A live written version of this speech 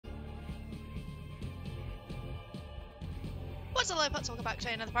what's up, Lollipops? Welcome back to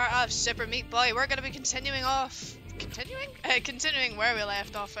another part of Super Meat Boy. We're going to be continuing where we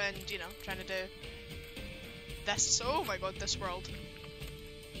left off and, you know, trying to do this. Oh my god, this world.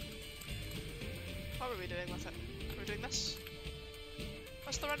 What were we doing with it? We're doing this?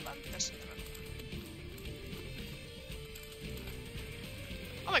 What's the run button? This is the run.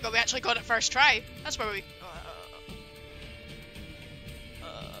 Oh my god, we actually got it first try. That's where we...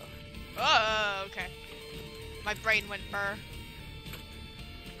 okay. My brain went burr.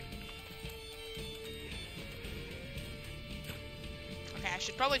 Okay, I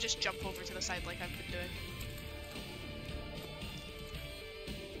should probably just jump over to the side like I've been doing.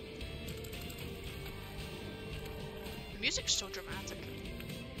 The music's so dramatic.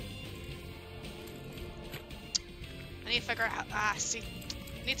 I need to figure out how... see.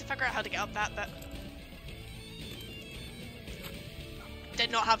 I need to figure out how to get up that bit.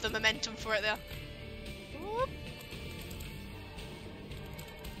 Did not have the momentum for it there. Whoop.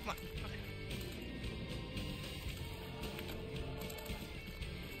 Come on, okay.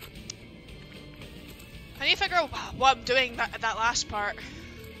 I need to figure out what I'm doing that last part.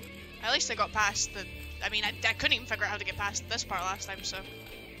 At least I got past the... I mean, I couldn't even figure out how to get past this part last time, so...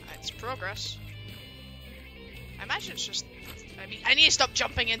 it's progress. I imagine it's just... I mean, I need to stop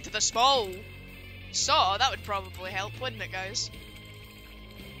jumping into the small saw. That would probably help, wouldn't it, guys?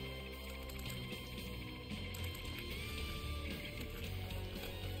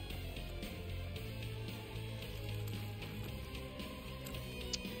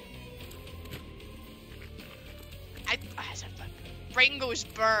 Brain goes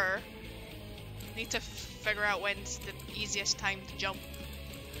burr. Need to figure out when's the easiest time to jump.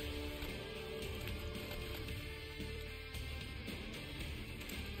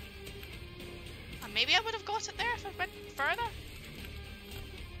 And maybe I would have got it there if I went further.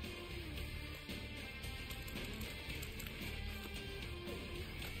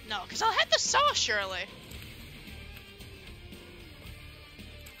 No, because I'll hit the saw surely.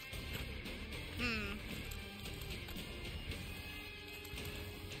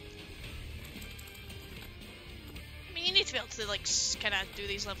 You need to be able to, like, kind of do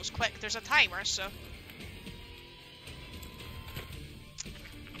these levels quick. There's a timer, so...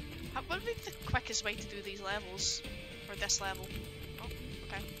 What would be the quickest way to do these levels? Or this level? Oh,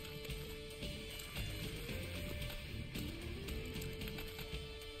 okay.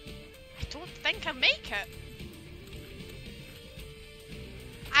 I don't think I make it.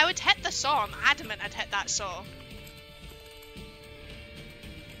 I would hit the saw. I'm adamant I'd hit that saw.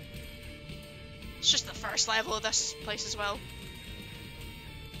 It's just the first level of this place as well.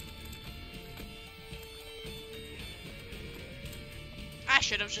 I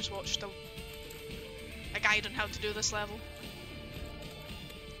should have just watched a guide on how to do this level.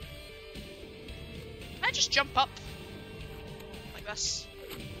 Can I just jump up? Like this?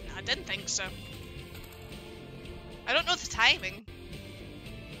 No, I didn't think so. I don't know the timing.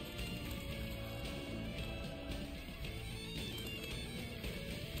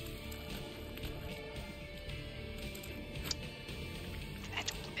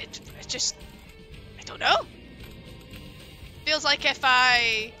 I don't know. Feels like if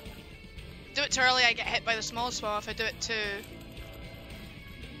I do it too early, I get hit by the small saw. If I do it too...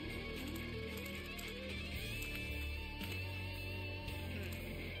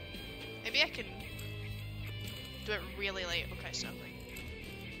 Maybe I can do it really late. Okay, so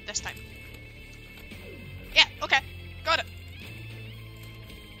like this time. Yeah, okay. Got it.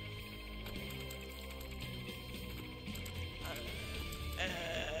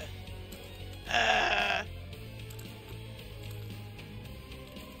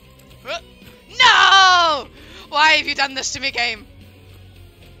 No! Why have you done this to me, game?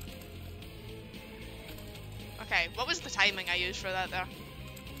 Okay, what was the timing I used for that there?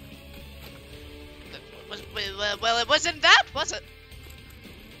 Well, it wasn't that, was it?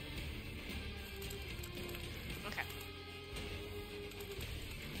 Okay.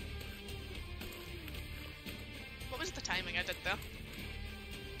 What was the timing I did there?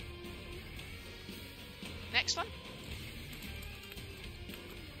 Next one?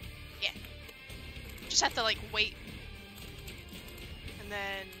 Yeah. Just have to, like, wait. And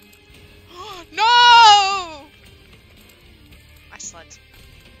then... No! I slid.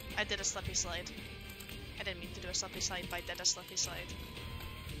 I did a slippy slide. I didn't mean to do a slippy slide, but I did a slippy slide.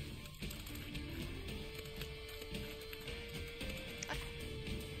 Okay.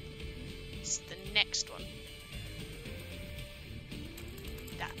 It's the next one.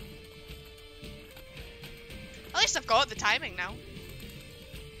 That. At least I've got the timing now.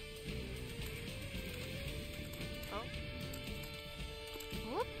 Oh.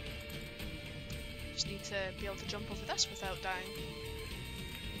 Whoop. Just need to be able to jump over this without dying.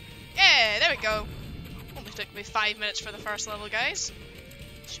 Yeah, there we go. Only took me 5 minutes for the first level, guys.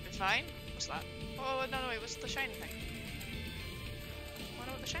 Should be fine. What's that? Oh, no, wait, what's the shiny thing? I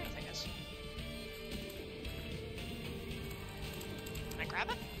wonder what the shiny thing is. Can I grab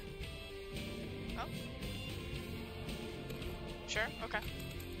it? Oh. Sure, okay.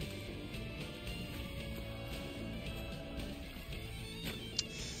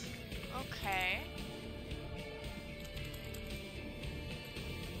 Okay.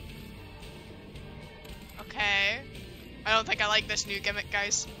 Okay. I don't think I like this new gimmick,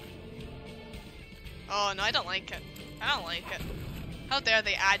 guys. Oh, no, I don't like it. I don't like it. How dare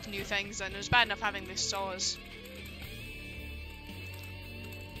they add new things, and it was bad enough having these saws.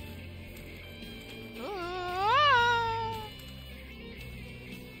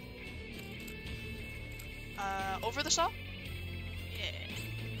 Over the saw? Yeah.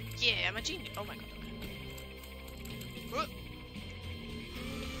 Yeah, I'm a genius. Oh my god, okay.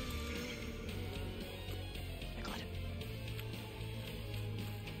 I got it.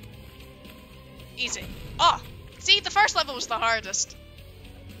 Easy. Oh! See, the first level was the hardest.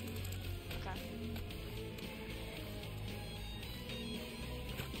 Okay.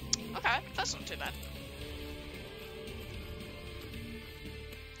 Okay, that's not too bad.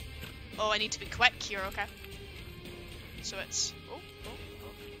 Oh, I need to be quick here, okay. So it's... Oh,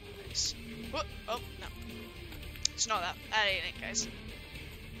 nice. Oh, no. It's not that. That ain't it, guys.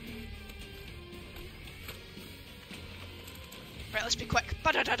 Right, let's be quick.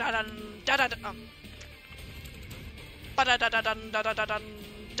 Ba-da-da-da-dun, da-da-da... Ba-da-da-da-dun, da-da-da-dun,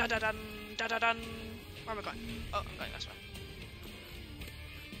 da-da-dun, da-da-dun. Where am I going? Oh, I'm going this way.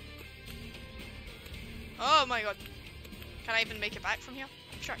 Oh my god. Can I even make it back from here?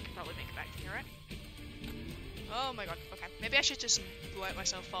 I'm sure I can probably make it back from here, right? Oh my god, okay. Maybe I should just let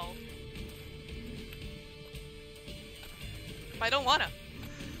myself fall. But I don't wanna.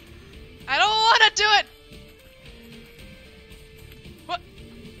 I don't wanna do it! What?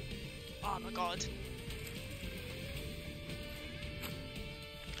 Oh my god.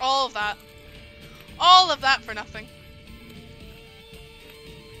 All of that. All of that for nothing.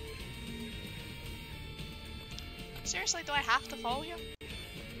 Seriously, do I have to fall here?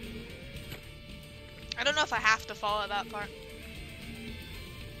 I don't know if I have to fall at that part.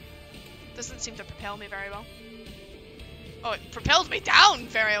 Doesn't seem to propel me very well. Oh, it propelled me down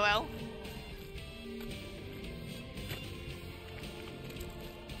very well.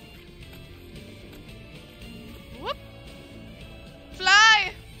 Whoop!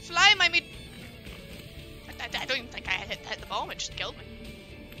 Fly! Fly, my meat! I don't even think I hit the bomb, it just killed me.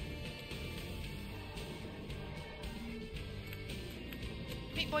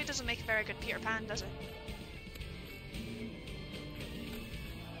 Meat Boy doesn't make a very good Peter Pan, does he?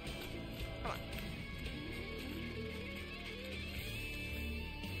 Come on.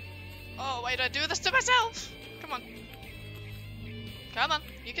 Oh, why did I do this to myself? Come on. Come on,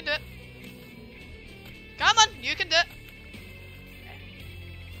 you can do it. Come on, you can do it.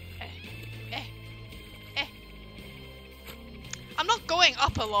 I'm not going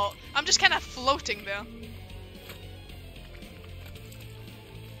up a lot. I'm just kind of floating there.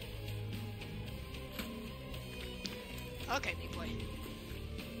 Okay, Meat Boy.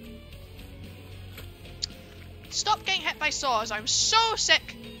 Stop getting hit by saws. I'm so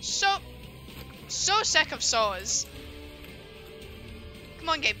sick. So sick of saws. Come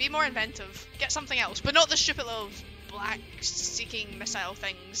on, game. Be more inventive. Get something else, but not the stupid little black seeking missile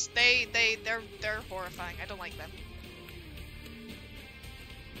things. They're horrifying. I don't like them.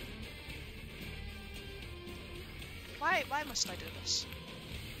 Why must I do this?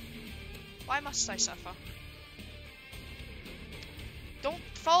 Why must I suffer? Don't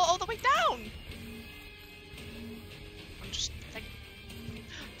fall all the way down!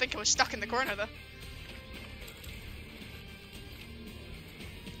 I think I was stuck in the corner there.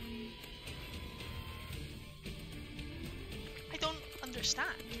 I don't understand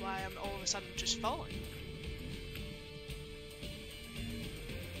why I'm all of a sudden just falling.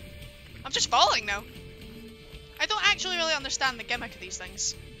 I'm just falling now. I don't actually really understand the gimmick of these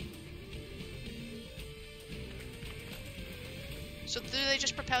things. So do they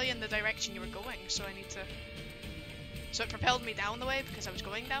just propel you in the direction you were going? So I need to... So it propelled me down the way because I was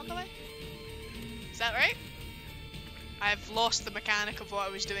going down the way? Is that right? I've lost the mechanic of what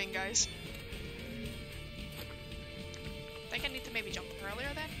I was doing, guys. I think I need to maybe jump earlier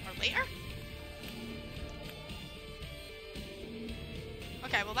then? Or later?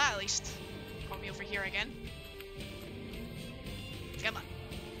 Okay, well that at least got me over here again. Come on.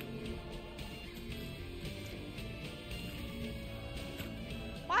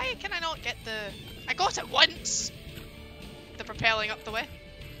 Why Why can I not get the... I got it once! The propelling up the way.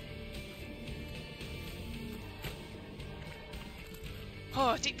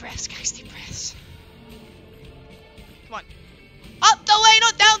 Oh, deep breaths, guys, deep breaths. Come on. Up the way,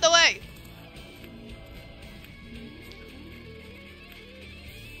 not down the way!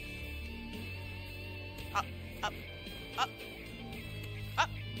 Up, up, up, up,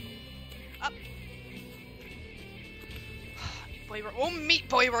 up. Meat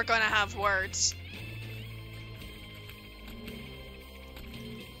boy, we're gonna have words.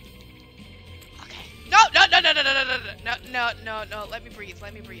 Okay. No, no, no, no, no, no, no, no, no, no, no, no. Let me breathe.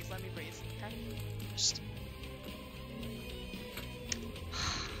 Let me breathe. Let me breathe. Okay. Just.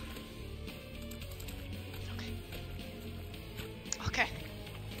 Okay. Okay.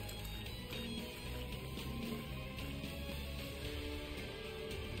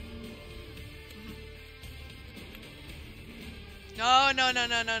 No, no, no,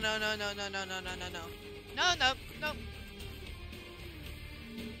 no, no, no, no, no, no, no, no, no, no, no. No, no, no.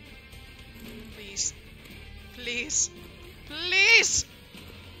 Please. Please. Please!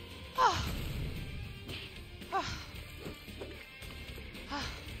 Oh. Oh. Oh.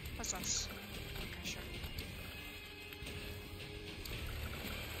 What's this? Okay, sure.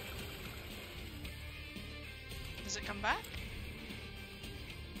 Does it come back?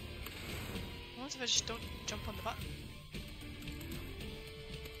 What if I just don't jump on the button?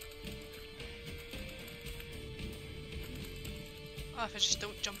 Oh, if I just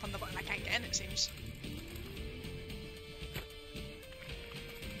don't jump on the button, I can't get in, it seems.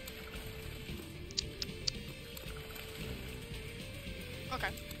 Okay.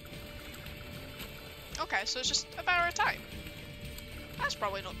 Okay, so it's just a matter of time. That's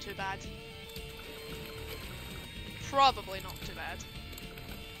probably not too bad. Probably not too bad.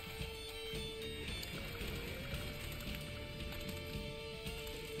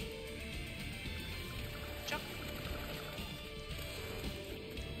 Jump.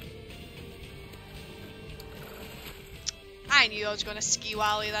 I knew I was going to ski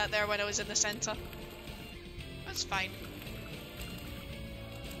wally that there when I was in the centre. That's fine.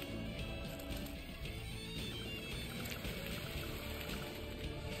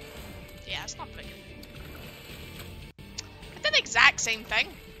 Yeah, it's not big. I did the exact same thing.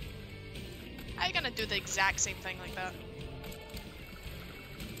 How are you gonna do the exact same thing like that?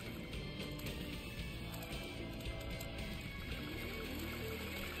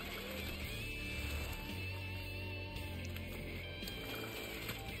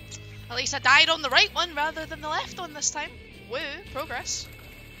 At least I died on the right one rather than the left one this time. Woo, progress.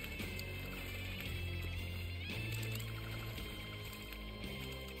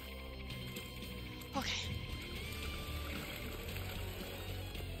 Okay.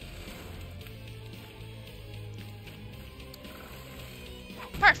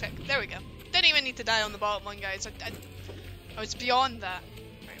 Perfect, there we go. Didn't even need to die on the bottom one, guys. I was beyond that.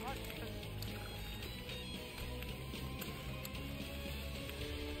 Right, what?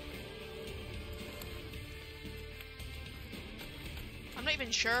 I'm not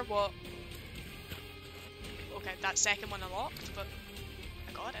even sure what... Okay, that second one unlocked, but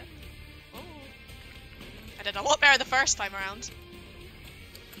I got it. Oh. I did a lot better the first time around.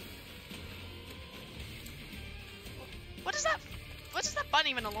 What is that? What does that button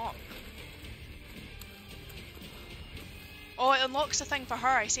even unlock? Oh, it unlocks the thing for her,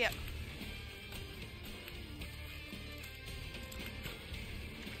 I see it.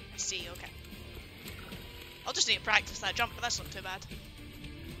 I see, okay. I'll just need to practice that jump, but that's not too bad.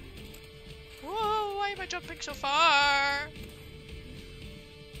 Whoa, why am I jumping so far?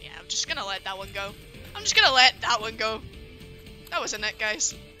 Yeah, I'm just gonna let that one go. I'm just gonna let that one go. That wasn't it,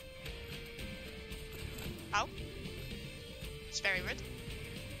 guys. Ow. It's very rude.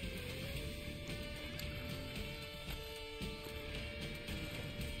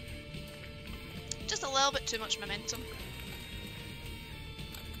 Just a little bit too much momentum.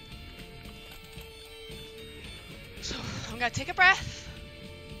 So, I'm gonna take a breath.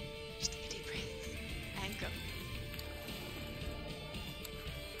 Just take a deep breath. And go.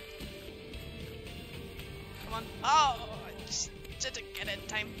 Come on. Oh, I just didn't get it in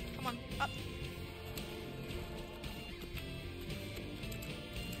time. Come on, up.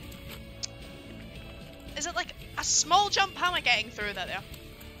 Is it like a small jump? How am I getting through that there?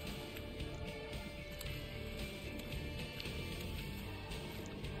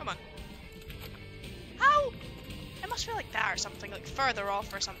 Come on. How? It must be like that or something, like further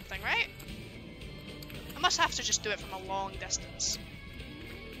off or something, right? I must have to just do it from a long distance.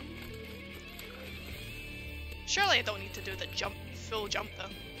 Surely I don't need to do the jump, full jump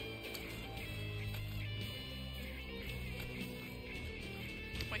though.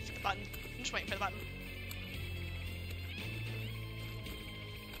 Wait. waiting for the button. I'm just waiting for the button.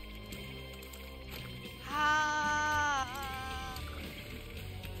 Ah.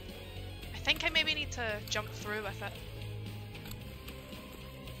 I think I maybe need to jump through with it.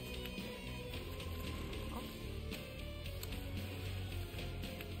 Oh.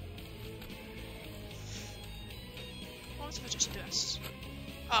 What happens if I just do this?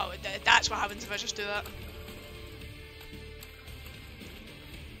 Oh, that's what happens if I just do that.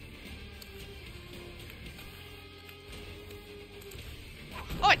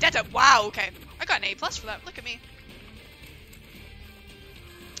 Oh, I did it! Wow, okay. I got an A+ for that. Look at me.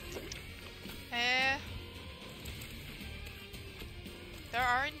 There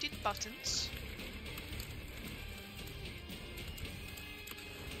are indeed buttons.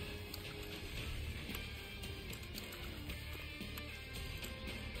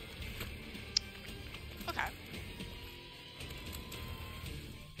 Okay.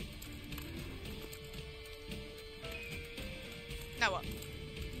 Now what?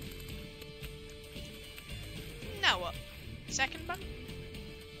 Now what? Second button?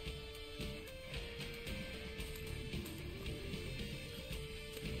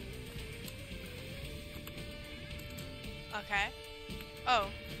 Okay. Oh.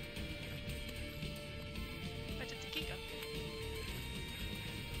 Where did the key go?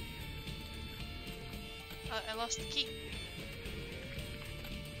 I lost the key.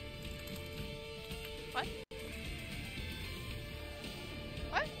 What?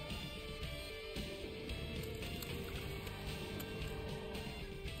 What?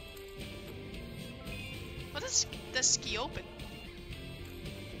 What does this key open?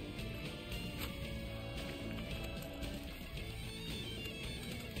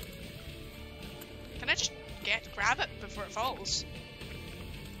 Can I just grab it before it falls?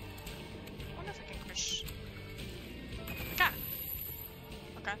 I wonder if I can push. I can.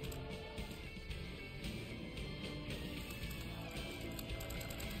 Okay.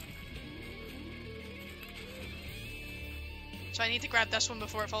 So I need to grab this one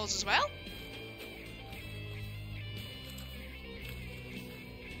before it falls as well?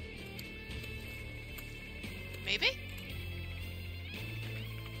 Maybe?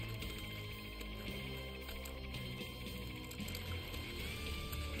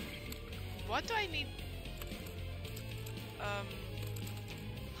 What do I need?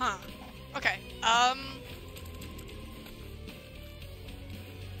 Huh. Okay.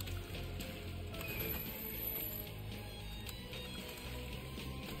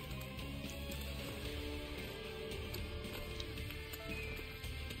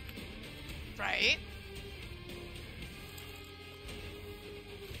 Right.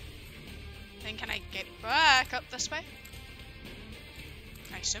 Then can I get back up this way?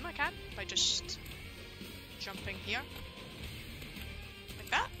 I assume I can by just jumping here. Like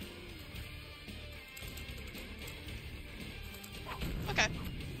that? Okay.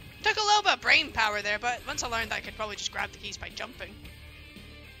 Took a little bit of brain power there, but once I learned that I could probably just grab the keys by jumping.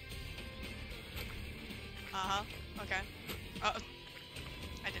 Uh-huh. Okay. Uh-oh.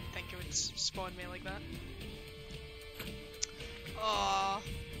 I didn't think it would spawn me like that. Aww.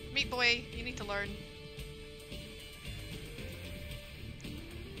 Meat Boy, you need to learn.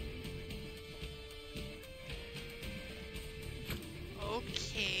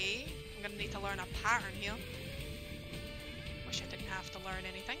 Okay. I'm gonna need to learn a pattern here. Wish I didn't have to learn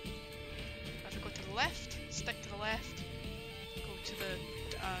anything. If I go to the left, stick to the left, go to the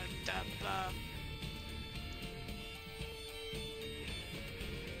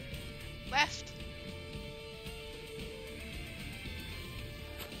left.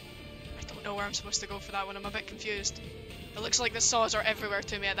 I don't know where I'm supposed to go for that one, I'm a bit confused. It looks like the saws are everywhere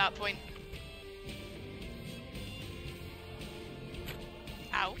to me at that point.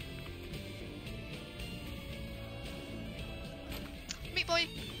 Ow. Meat Boy,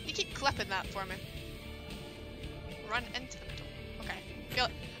 you keep clipping that for me. Run into the middle. Okay.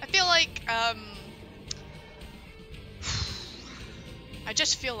 I feel like, I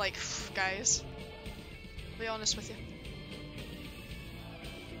just feel like, guys, I'll be honest with you.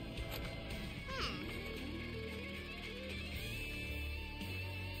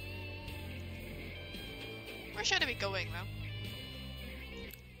 Where should I be going, though?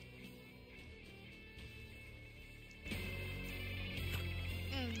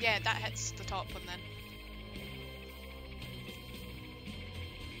 Yeah, that hits the top one then.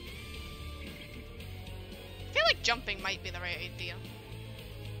 I feel like jumping might be the right idea.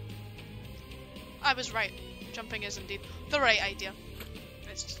 I was right. Jumping is indeed the right idea.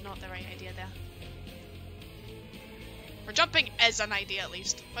 It's just not the right idea there. Or jumping is an idea at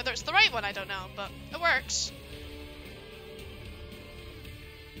least. Whether it's the right one, I don't know, but it works.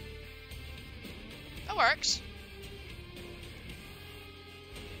 That works.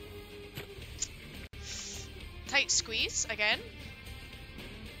 Tight squeeze again.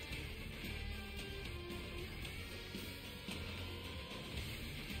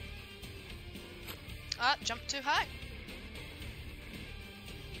 Ah, jump too high.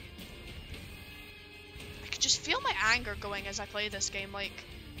 I can just feel my anger going as I play this game. Like,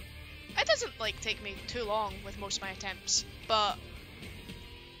 it doesn't like take me too long with most of my attempts, but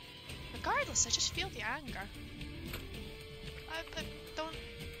regardless, I just feel the anger. I don't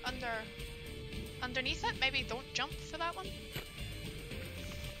underneath it. Maybe don't jump for that one.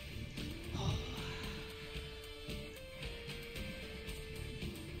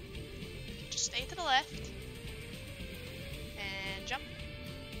 Just stay to the left and jump.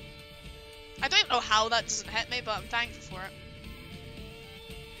 I don't even know how that doesn't hit me, but I'm thankful for it.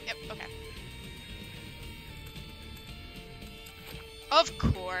 Yep. Okay. Of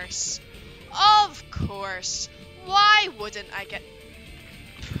course. Of course. Why wouldn't I get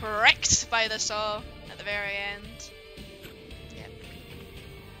pricked by the saw at the very end? Yeah.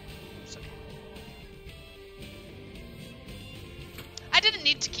 It's okay. I didn't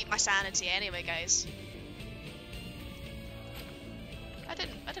need to keep my sanity anyway, guys. I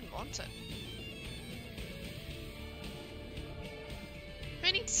didn't want it.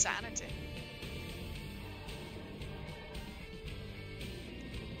 Who needs sanity?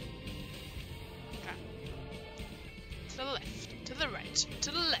 To the left, to the right,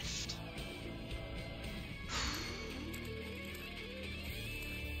 to the left.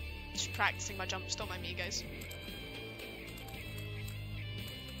 Just practicing my jumps, don't mind me, guys.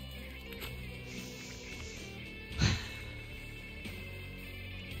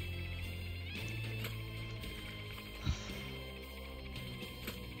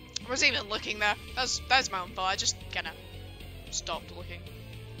 I wasn't even looking there. That's my own fault. I just kind of stopped looking.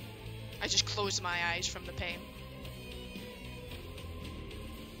 I just closed my eyes from the pain.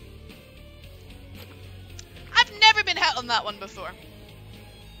 I've never been hit on that one before.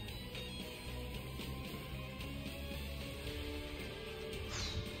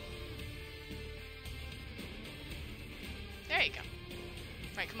 There you go.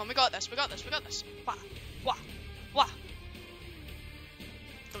 Right, come on, we got this, we got this, we got this. Wah, wah, wah.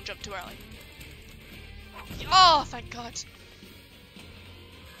 Don't jump too early. Oh, thank God.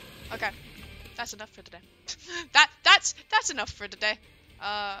 Okay, that's enough for today. That's enough for today.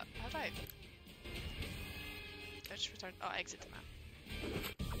 How do I? Just return. Oh, exit the map.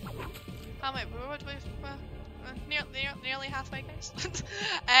 Oh wait, what nearly halfway, guys.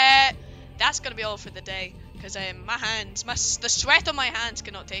 That's gonna be all for the day, because my hands, the sweat on my hands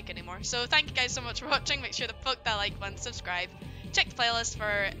cannot take anymore. So thank you guys so much for watching. Make sure to poke that like button, subscribe, check the playlist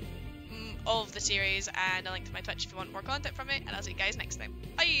for all of the series, and a link to my Twitch if you want more content from me. And I'll see you guys next time.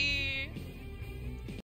 Bye.